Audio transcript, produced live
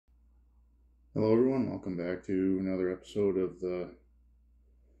Hello everyone, welcome back to another episode of the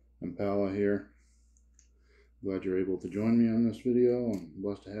Impala here. Glad you're able to join me on this video. I'm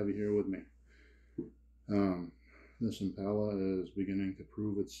blessed to have you here with me. This Impala is beginning to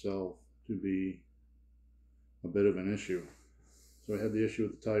prove itself to be a bit of an issue. So I had the issue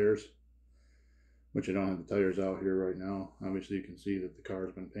with the tires, which I don't have the tires out here right now. Obviously you can see that the car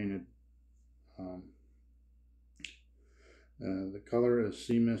has been painted. The color is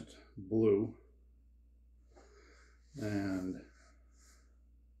sea mist blue, and it's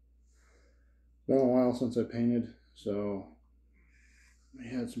been a while since I painted, so we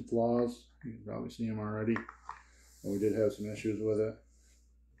had some flaws. You can probably see them already, but we did have some issues with it.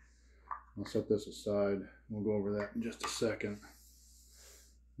 I'll set this aside. We'll go over that in just a second.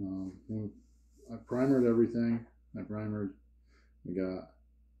 I primered everything. We got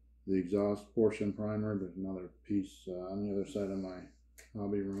the exhaust portion primered. There's another piece on the other side of my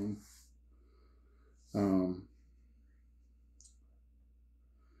hobby room.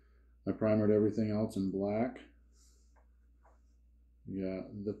 I primered everything else in black. You got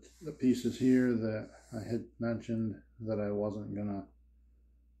the pieces here that I had mentioned that I wasn't gonna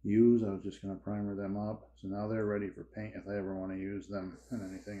use. I was just gonna primer them up. So now they're ready for paint if I ever want to use them and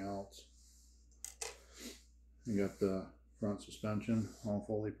anything else. You got the front suspension all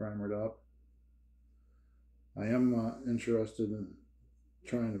fully primered up. I am interested in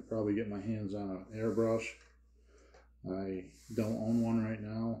trying to probably get my hands on an airbrush. I don't own one right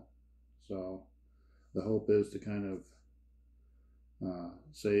now, so the hope is to kind of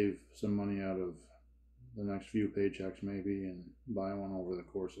save some money out of the next few paychecks maybe and buy one over the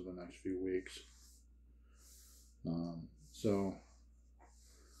course of the next few weeks. So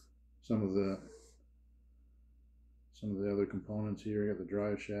some of the other components here, you got the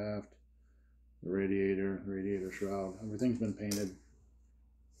drive shaft, the radiator shroud, everything's been painted.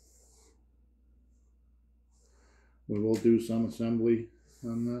 We will do some assembly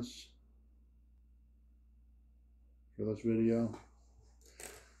on this for this video.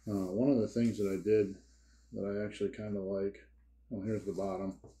 One of the things that I did that I actually kind of like, well, here's the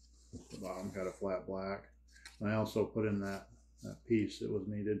bottom. The bottom got a flat black. And I also put in that piece that was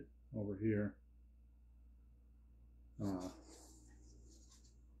needed over here. So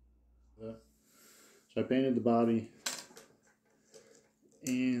I painted the body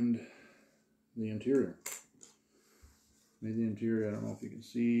and the interior. Made the interior, I don't know if you can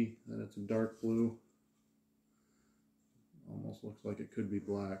see that it's a dark blue. Almost looks like it could be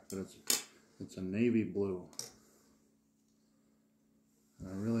black, but it's a navy blue. And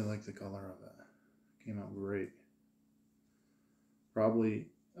I really like the color of it. It came out great.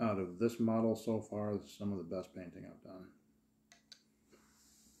 Probably out of this model so far, this is some of the best painting I've done.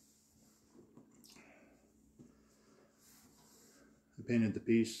 I painted the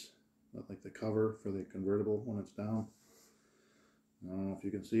piece, like the cover for the convertible when it's down. I don't know if you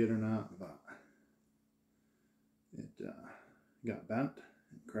can see it or not, but it got bent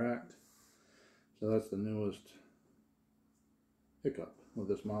and cracked. So that's the newest hiccup with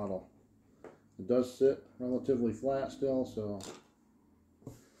this model. It does sit relatively flat still, so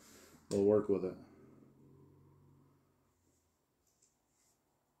we'll work with it.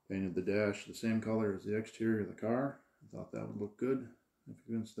 Painted the dash the same color as the exterior of the car. I thought that would look good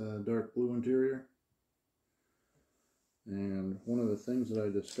against the dark blue interior. And one of the things that I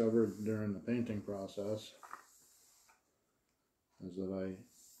discovered during the painting process is that I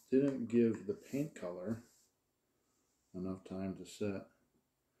didn't give the paint color enough time to set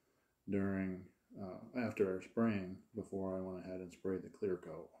during after our spraying before I went ahead and sprayed the clear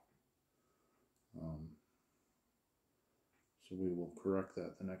coat. So we will correct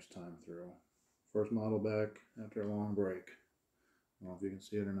that the next time through. First model back after a long break. I don't know if you can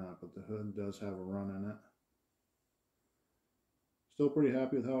see it or not, but the hood does have a run in it. Still pretty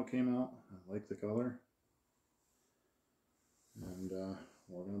happy with how it came out. I like the color. And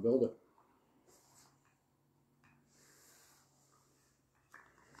we're going to build it.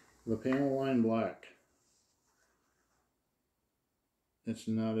 The panel line black. It's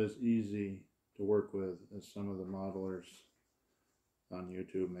not as easy to work with as some of the modelers on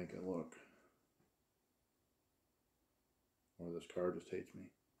YouTube make it look. Or this car just hates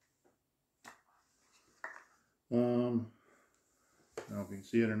me. I don't know if you can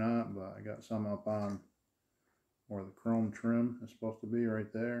see it or not, but I got some up on where the chrome trim is supposed to be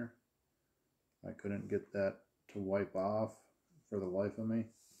right there. I couldn't get that to wipe off for the life of me.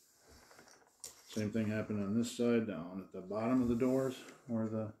 Same thing happened on this side, down at the bottom of the doors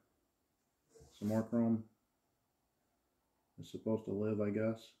where some more chrome is supposed to live, I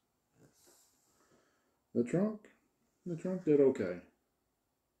guess. The trunk did okay.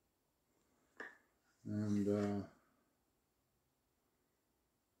 And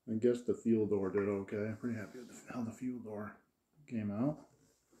I guess the fuel door did okay. I'm pretty happy with how the fuel door came out.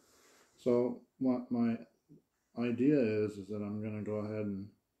 So what my idea is that I'm going to go ahead and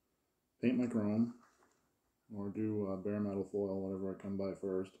paint my chrome, or do bare metal foil, whatever I come by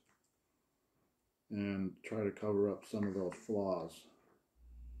first, and try to cover up some of those flaws.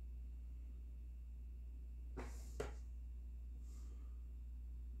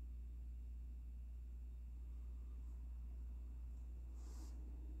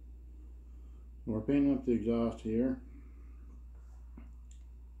 We're painting up the exhaust here.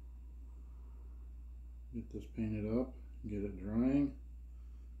 Get this painted up, get it drying,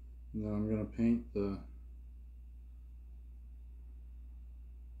 and then I'm going to paint the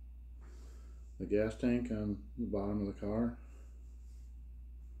gas tank on the bottom of the car.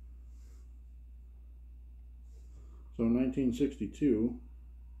 So in 1962,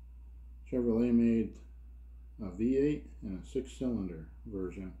 Chevrolet made a V8 and a 6-cylinder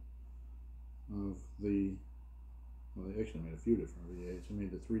version of the, well, they actually made a few different V8s. They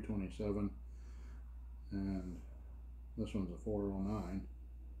made the 327, and this one's a 409.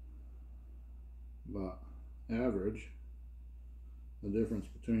 But average, the difference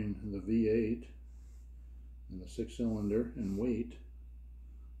between the V8 and the 6-cylinder in weight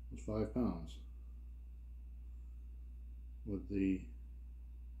was 5 pounds, with the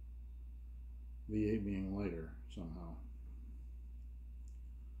V8 being lighter somehow.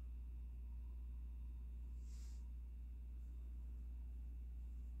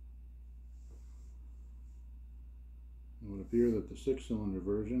 It would appear that the 6-cylinder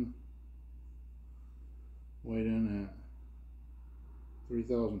version weighed in at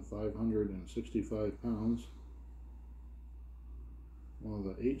 3,565 pounds, while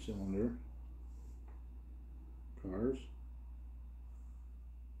the 8-cylinder cars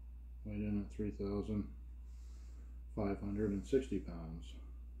weighed in at 3,560 pounds.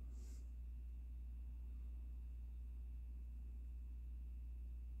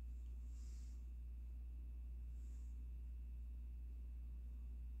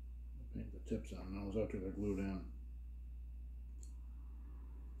 Paint the tips on those after they're glued in.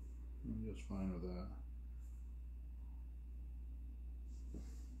 I'm just fine with that.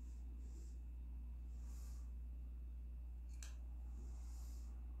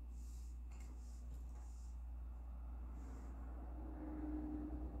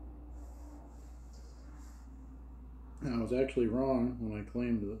 I was actually wrong when I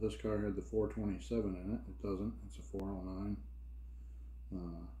claimed that this car had the 427 in it. It doesn't. It's a 409.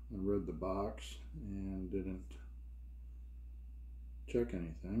 I read the box and didn't check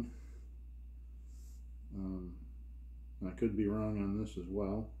anything. I could be wrong on this as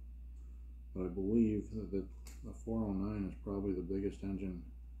well, but I believe that the 409 is probably the biggest engine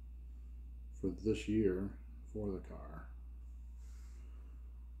for this year for the car.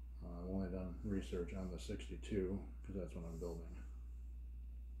 I've only done research on the 62 because that's what I'm building.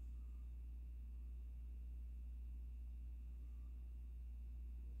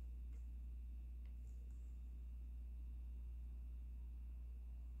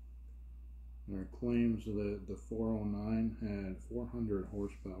 There are claims that the 409 had 400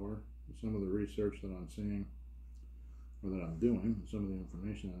 horsepower. Some of the research that I'm seeing, or that I'm doing, some of the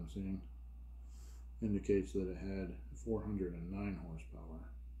information that I'm seeing, indicates that it had 409 horsepower.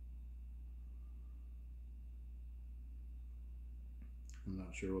 I'm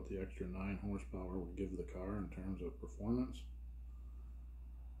not sure what the extra 9 horsepower would give the car in terms of performance,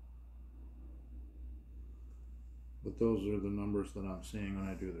 but those are the numbers that I'm seeing when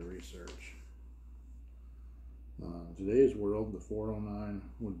I do the research. In today's world, the 409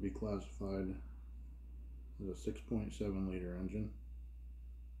 would be classified as a 6.7 liter engine.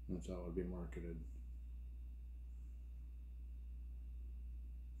 That's how it would be marketed.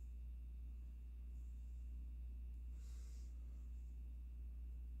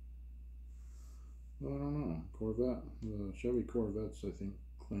 Well, I don't know. Corvette, the Chevy Corvettes, I think,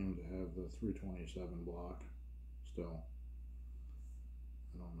 claim to have the 327 block still.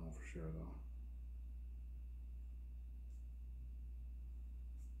 I don't know for sure though.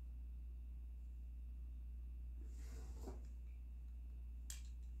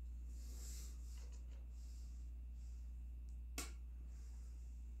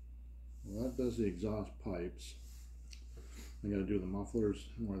 Well, that does the exhaust pipes. I gotta do the mufflers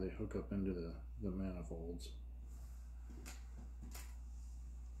where they hook up into the manifolds.